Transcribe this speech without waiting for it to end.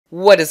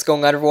What is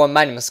going on, everyone?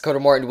 My name is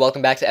Kodomore, and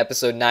welcome back to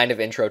episode 9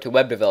 of Intro to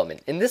Web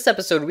Development. In this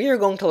episode, we are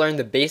going to learn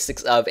the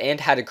basics of and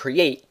how to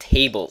create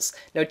tables.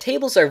 Now,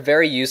 tables are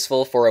very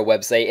useful for a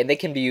website, and they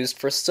can be used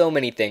for so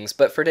many things,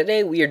 but for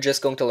today, we are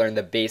just going to learn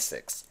the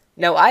basics.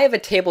 Now, I have a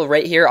table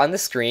right here on the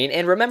screen,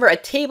 and remember, a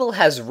table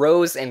has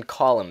rows and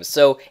columns.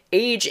 So,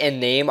 age and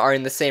name are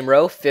in the same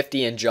row,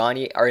 50 and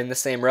Johnny are in the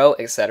same row,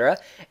 etc.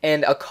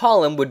 And a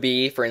column would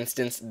be, for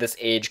instance, this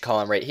age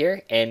column right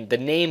here, and the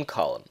name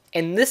column.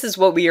 And this is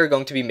what we are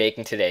going to be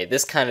making today,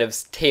 this kind of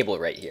table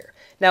right here.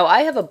 Now,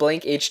 I have a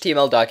blank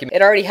HTML document.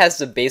 It already has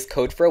the base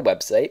code for a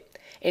website.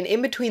 And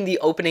in between the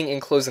opening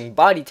and closing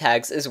body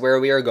tags is where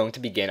we are going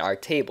to begin our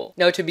table.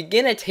 Now, to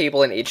begin a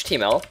table in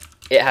HTML,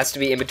 it has to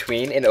be in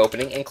between an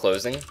opening and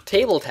closing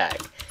table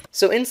tag.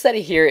 So inside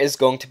of here is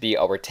going to be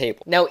our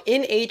table. Now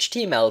in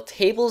HTML,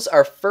 tables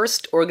are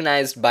first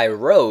organized by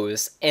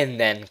rows and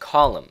then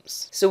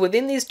columns. So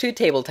within these two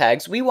table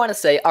tags, we want to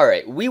say,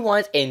 alright, we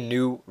want a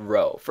new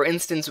row. For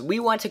instance, we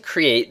want to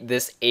create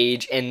this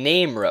age and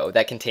name row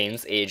that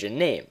contains age and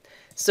name.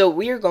 So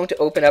we are going to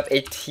open up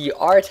a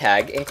TR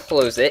tag and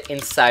close it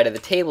inside of the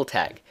table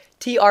tag.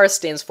 TR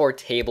stands for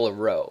table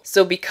row.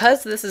 So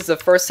because this is the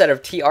first set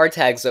of TR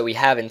tags that we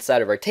have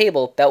inside of our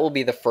table, that will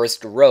be the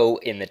first row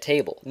in the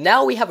table.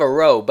 Now we have a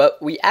row, but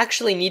we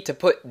actually need to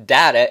put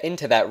data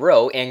into that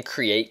row and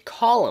create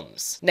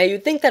columns. Now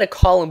you'd think that a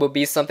column would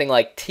be something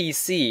like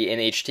TC in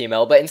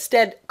HTML, but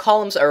instead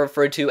columns are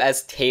referred to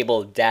as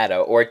table data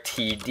or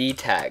TD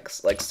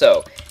tags, like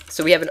so.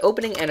 So we have an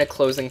opening and a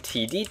closing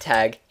TD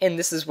tag, and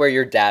this is where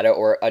your data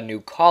or a new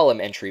column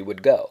entry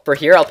would go. For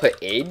here, I'll put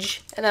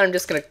age, and then I'm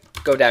just going to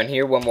go down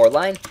here one more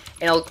line,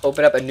 and I'll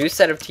open up a new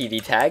set of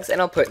TD tags,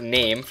 and I'll put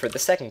name for the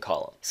second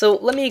column. So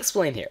let me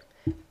explain here.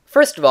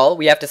 First of all,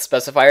 we have to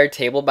specify our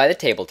table by the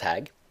table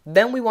tag.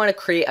 Then we want to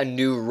create a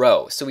new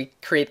row, so we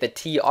create the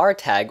TR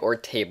tag or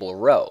table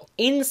row.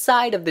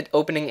 Inside of the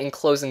opening and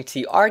closing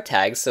TR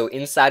tags, so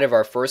inside of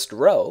our first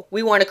row,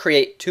 we want to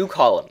create two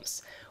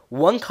columns.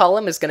 One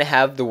column is going to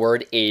have the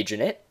word age in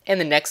it, and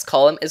the next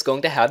column is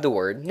going to have the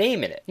word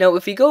name in it. Now,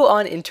 if we go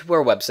on into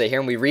our website here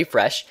and we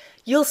refresh,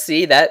 you'll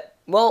see that,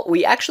 well,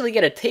 we actually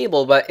get a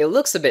table, but it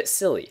looks a bit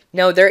silly.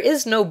 Now, there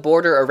is no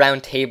border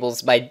around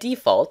tables by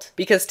default,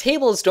 because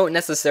tables don't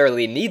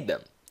necessarily need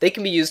them. They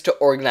can be used to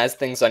organize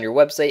things on your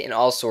website in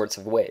all sorts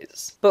of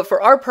ways. But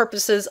for our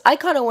purposes, I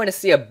kind of want to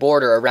see a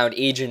border around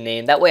age and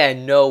name, that way I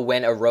know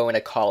when a row and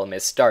a column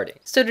is starting.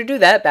 So to do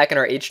that, back in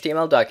our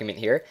HTML document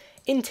here,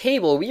 in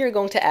table, we are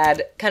going to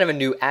add kind of a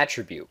new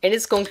attribute, and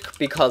it's going to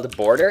be called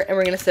border, and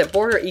we're going to set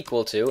border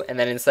equal to, and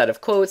then inside of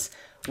quotes,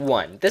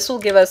 1. This will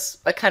give us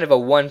a kind of a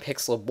 1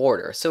 pixel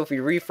border. So if we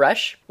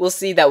refresh, we'll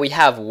see that we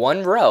have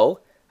one row,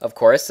 of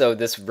course, so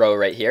this row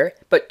right here,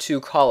 but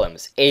two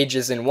columns. Age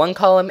is in one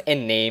column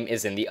and name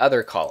is in the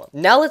other column.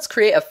 Now let's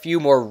create a few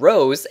more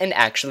rows and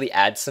actually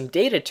add some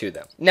data to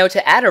them. Now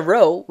to add a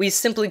row, we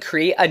simply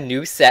create a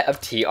new set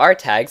of TR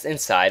tags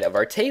inside of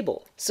our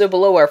table. So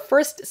below our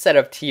first set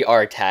of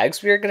TR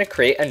tags, we are going to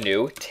create a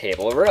new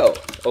table row,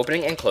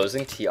 opening and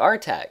closing TR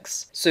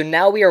tags. So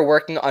now we are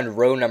working on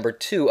row number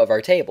 2 of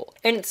our table.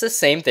 And it's the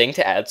same thing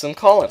to add some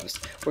columns.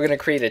 We're going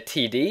to create a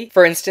TD.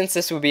 For instance,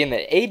 this would be in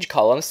the age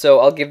column, so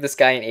I'll give this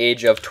guy an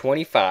age of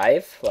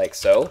 25, like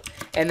so.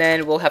 And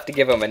then we'll have to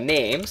give him a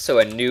name, so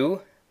a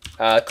new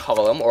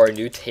column or a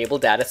new table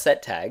data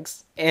set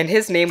tags. And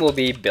his name will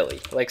be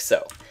Billy, like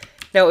so.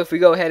 Now, if we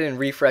go ahead and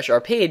refresh our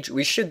page,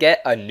 we should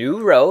get a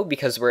new row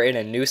because we're in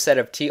a new set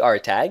of TR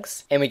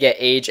tags. And we get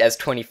age as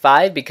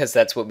 25 because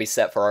that's what we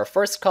set for our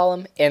first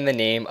column, and the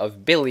name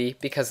of Billy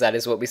because that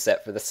is what we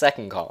set for the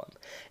second column.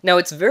 Now,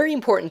 it's very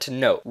important to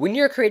note, when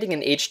you're creating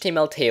an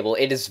HTML table,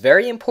 it is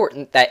very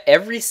important that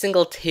every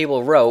single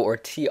table row or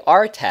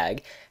TR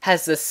tag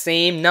has the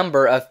same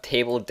number of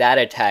table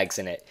data tags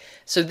in it.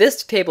 So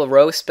this table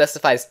row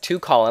specifies 2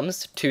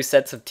 columns, 2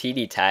 sets of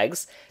TD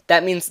tags.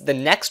 That means the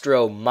next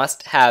row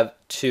must have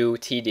 2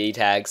 TD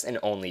tags and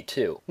only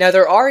 2. Now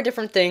there are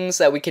different things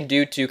that we can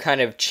do to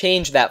kind of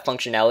change that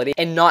functionality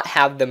and not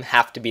have them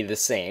have to be the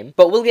same,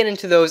 but we'll get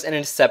into those in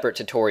a separate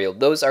tutorial.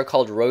 Those are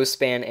called row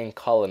span and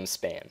column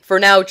span. For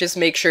now, just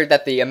make sure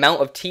that the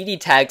amount of TD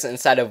tags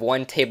inside of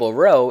one table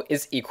row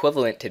is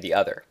equivalent to the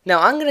other.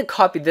 Now I'm going to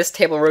copy this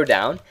table row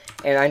down,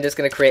 and I'm just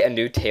going to create a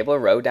new table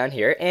row down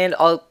here, and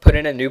I'll put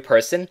in a new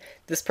person.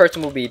 This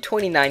person will be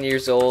 29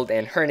 years old,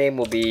 and her name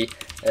will be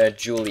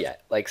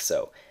Juliet, like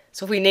so.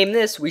 So if we name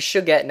this, we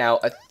should get now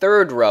a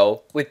third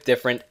row with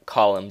different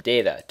column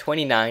data,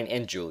 29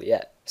 and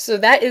Juliet. So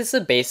that is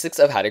the basics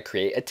of how to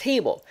create a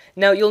table.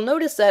 Now you'll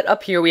notice that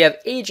up here we have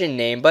age and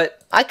name,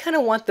 but I kind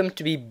of want them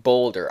to be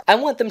bolder. I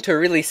want them to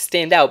really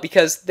stand out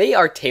because they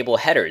are table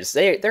headers.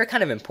 They're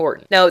kind of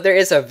important. Now there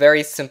is a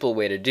very simple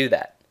way to do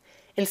that.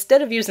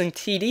 Instead of using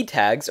TD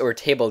tags or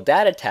table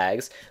data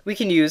tags, we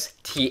can use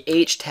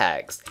TH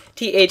tags.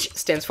 TH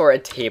stands for a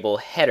table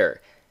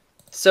header.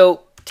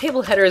 So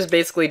Table headers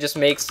basically just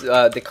makes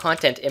the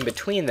content in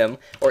between them,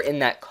 or in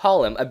that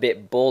column, a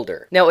bit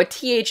bolder. Now a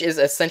th is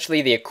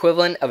essentially the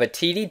equivalent of a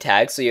td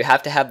tag, so you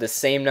have to have the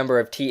same number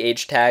of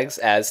th tags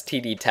as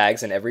td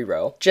tags in every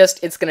row.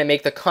 Just it's going to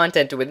make the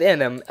content within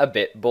them a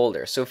bit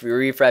bolder. So if we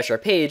refresh our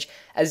page,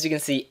 as you can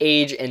see,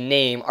 age and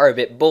name are a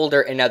bit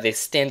bolder, and now they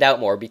stand out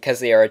more because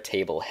they are a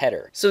table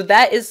header. So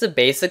that is the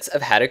basics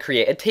of how to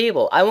create a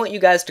table. I want you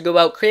guys to go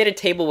out, create a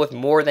table with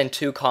more than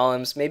 2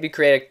 columns, maybe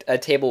create a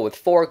table with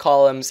 4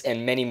 columns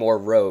and many more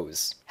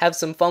rows. Have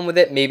some fun with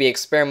it, maybe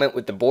experiment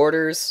with the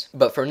borders,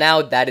 but for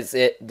now, that is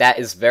it. That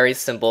is very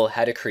simple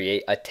how to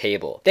create a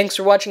table. Thanks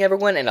for watching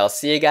everyone, and I'll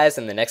see you guys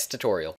in the next tutorial.